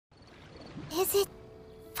Is it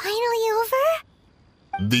finally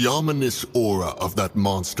over? The ominous aura of that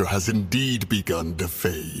monster has indeed begun to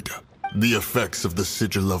fade. The effects of the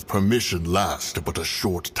Sigil of Permission last but a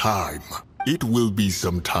short time. It will be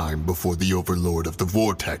some time before the Overlord of the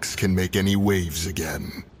Vortex can make any waves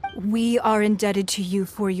again. We are indebted to you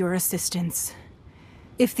for your assistance.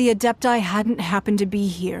 If the Adepti hadn't happened to be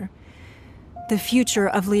here, the future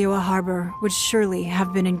of Liyue Harbor would surely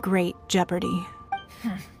have been in great jeopardy.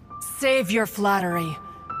 Save your flattery.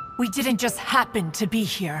 We didn't just happen to be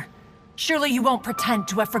here. Surely you won't pretend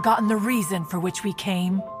to have forgotten the reason for which we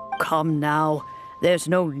came. Come now. There's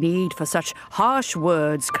no need for such harsh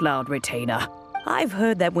words, Cloud Retainer. I've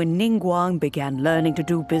heard that when Ningguang began learning to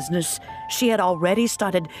do business, she had already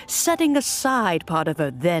started setting aside part of her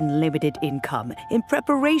then limited income in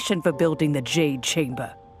preparation for building the Jade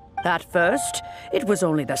Chamber. At first, it was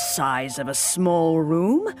only the size of a small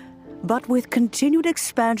room, but with continued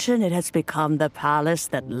expansion, it has become the palace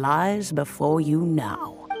that lies before you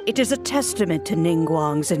now. It is a testament to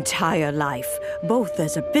Ningguang's entire life, both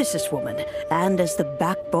as a businesswoman and as the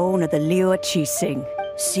backbone of the Liyue Qixing.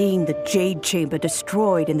 Seeing the Jade Chamber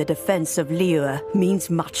destroyed in the defense of Liyue means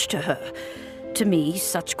much to her. To me,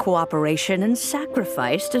 such cooperation and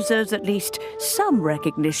sacrifice deserves at least some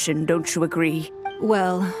recognition, don't you agree?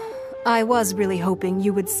 Well, I was really hoping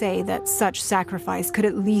you would say that such sacrifice could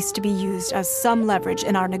at least be used as some leverage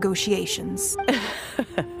in our negotiations.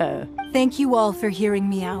 Thank you all for hearing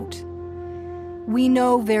me out. We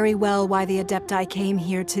know very well why the Adepti came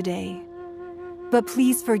here today. But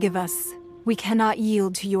please forgive us. We cannot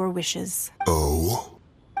yield to your wishes. Oh?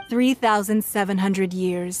 3,700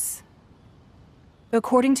 years.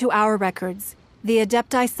 According to our records, the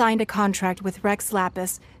Adepti signed a contract with Rex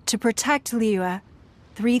Lapis to protect Liyue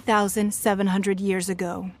 3,700 years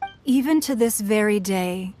ago. Even to this very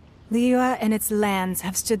day, Liyue and its lands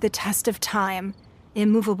have stood the test of time,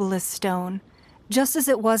 immovable as stone, just as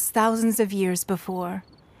it was thousands of years before.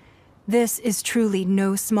 This is truly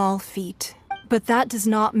no small feat. But that does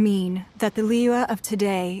not mean that the Liyue of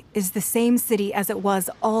today is the same city as it was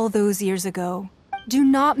all those years ago. Do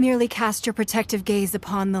not merely cast your protective gaze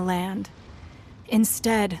upon the land.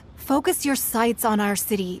 Instead, focus your sights on our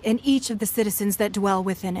city and each of the citizens that dwell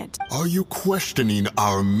within it. Are you questioning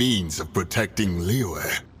our means of protecting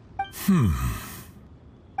Liyue?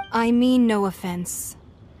 I mean no offense.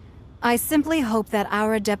 I simply hope that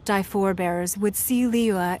our Adepti forebears would see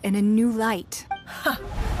Liyue in a new light.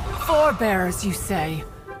 Forebears, you say?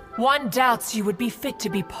 One doubts you would be fit to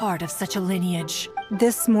be part of such a lineage.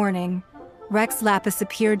 This morning, Rex Lapis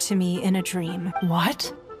appeared to me in a dream.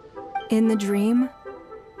 What? In the dream,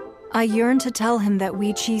 I yearned to tell him that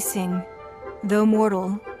we Qixing, though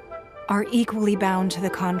mortal, are equally bound to the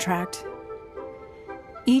contract.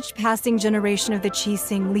 Each passing generation of the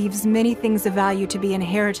Qixing leaves many things of value to be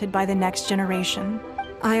inherited by the next generation.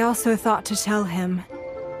 I also thought to tell him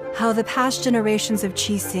how the past generations of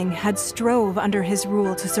Qixing had strove under his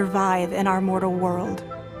rule to survive in our mortal world,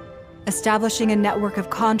 establishing a network of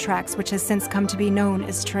contracts which has since come to be known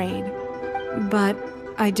as trade. But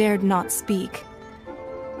I dared not speak.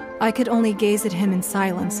 I could only gaze at him in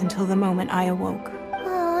silence until the moment I awoke.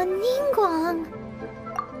 Oh, Ningguang.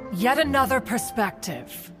 Yet another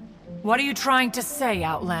perspective. What are you trying to say,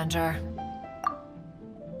 Outlander?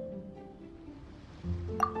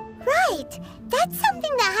 Right! That's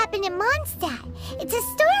something that happened in Mondstadt. It's a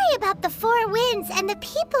story about the Four Winds and the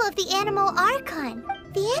people of the Animal Archon.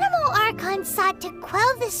 The Animal Archon sought to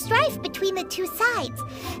quell the strife between the two sides,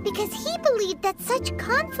 because he believed that such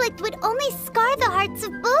conflict would only scar the hearts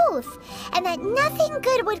of both, and that nothing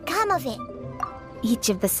good would come of it. Each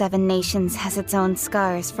of the 7 nations has its own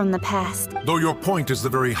scars from the past. Though your point is the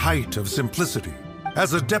very height of simplicity.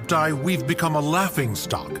 As Adepti, we've become a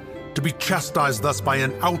laughingstock, to be chastised thus by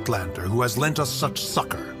an outlander who has lent us such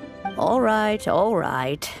succor. All right, all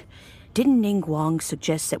right. Didn't Ningguang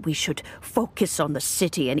suggest that we should focus on the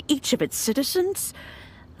city and each of its citizens?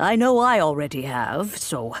 I know I already have,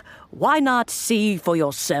 so why not see for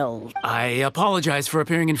yourself? I apologize for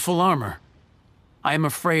appearing in full armor. I am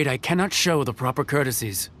afraid I cannot show the proper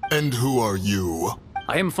courtesies. And who are you?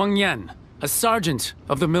 I am Feng Yan, a sergeant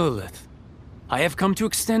of the Millelith. I have come to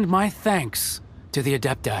extend my thanks to the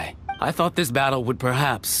Adepti. I thought this battle would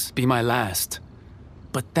perhaps be my last.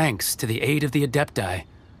 But thanks to the aid of the Adepti,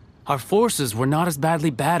 our forces were not as badly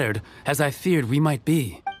battered as I feared we might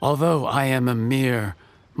be. Although I am a mere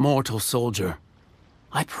mortal soldier,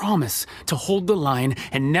 I promise to hold the line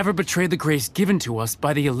and never betray the grace given to us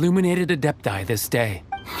by the illuminated Adepti this day.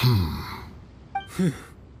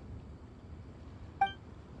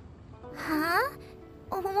 Huh?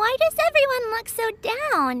 Why does everyone look so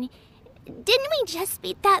down? Didn't we just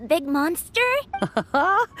beat that big monster?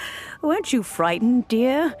 Weren't you frightened,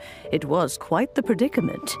 dear? It was quite the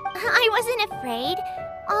predicament. I wasn't afraid.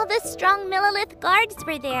 All the strong Millelith guards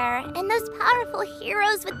were there, and those powerful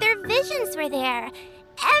heroes with their visions were there.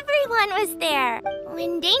 Everyone was there.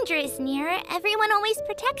 When danger is near, everyone always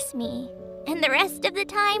protects me. And the rest of the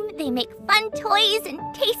time, they make fun toys and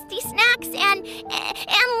tasty snacks and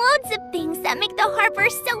loads of things that make the harbor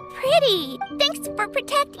so pretty. Thanks for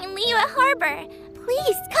protecting Liyue Harbor.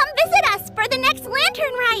 Please come visit us for the next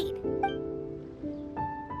lantern ride.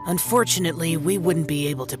 Unfortunately, we wouldn't be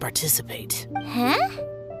able to participate. Huh?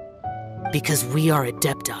 Because we are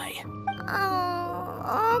Adepti.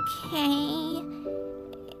 Oh, okay.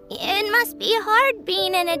 It must be hard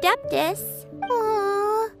being an Adeptus.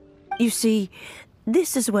 Aww. You see,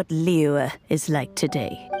 this is what Liyue is like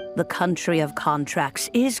today. The country of contracts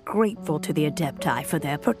is grateful to the Adepti for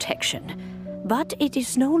their protection. But it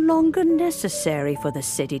is no longer necessary for the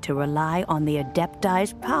city to rely on the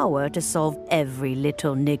Adepti's power to solve every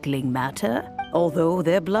little niggling matter. Although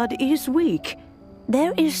their blood is weak,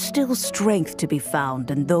 there is still strength to be found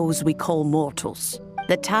in those we call mortals.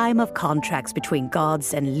 The time of contracts between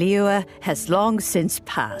gods and Liyue has long since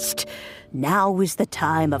passed. Now is the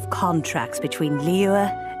time of contracts between Liyue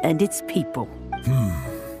and its people.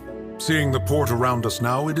 Seeing the port around us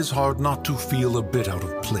now, it is hard not to feel a bit out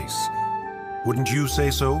of place. Wouldn't you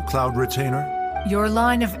say so, Cloud Retainer? Your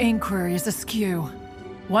line of inquiry is askew.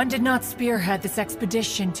 One did not spearhead this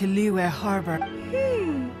expedition to Liyue Harbor.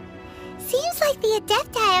 Seems like the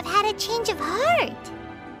Adepti have had a change of heart.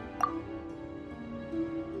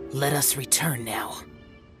 Let us return now.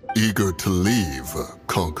 Eager to leave,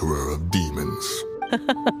 Conqueror of Demons.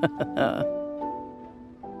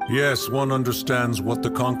 Yes, one understands what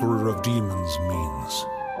the Conqueror of Demons means.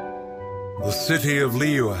 The city of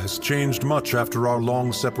Liyue has changed much after our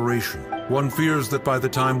long separation. One fears that by the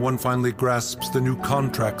time one finally grasps the new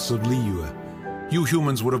contracts of Liyue, you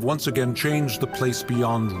humans would have once again changed the place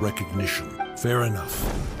beyond recognition. Fair enough.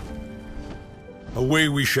 Away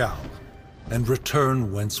we shall, and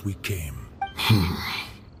return whence we came.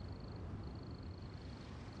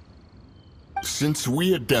 Since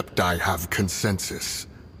we Adepti have consensus,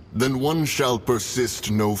 then one shall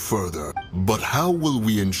persist no further. But how will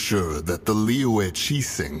we ensure that the Liyue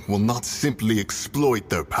Qixing will not simply exploit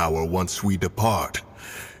their power once we depart?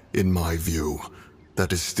 In my view,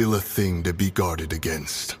 that is still a thing to be guarded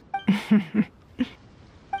against.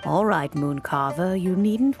 All right, Mooncarver, you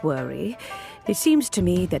needn't worry. It seems to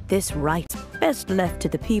me that this right's best left to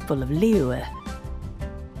the people of Liyue.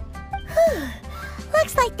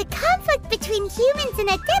 Looks like the conflict between humans and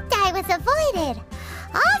Adepti was avoided.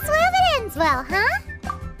 All's well that ends well, huh?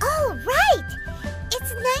 Oh, right!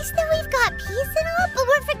 It's nice that we've got peace and all, but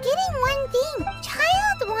we're forgetting one thing.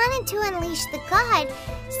 Child wanted to unleash the god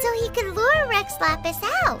so he could lure Rex Lapis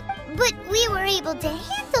out. But we were able to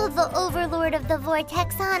handle the Overlord of the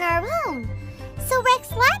Vortex on our own. So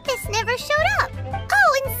Rex Lapis never showed up.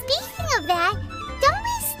 Oh, and speaking of that, don't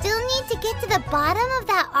we still need to get to the bottom of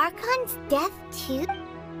that Archon's death, too?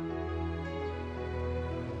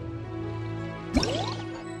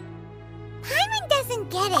 Paimon doesn't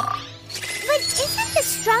get it. But isn't the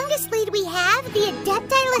strongest lead we have the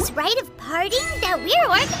Adepti-less rite of parting that we're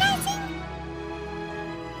organizing?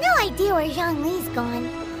 No idea where Zhongli's gone.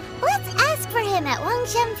 Let's ask for him at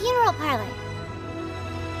Wangshen Funeral Parlor.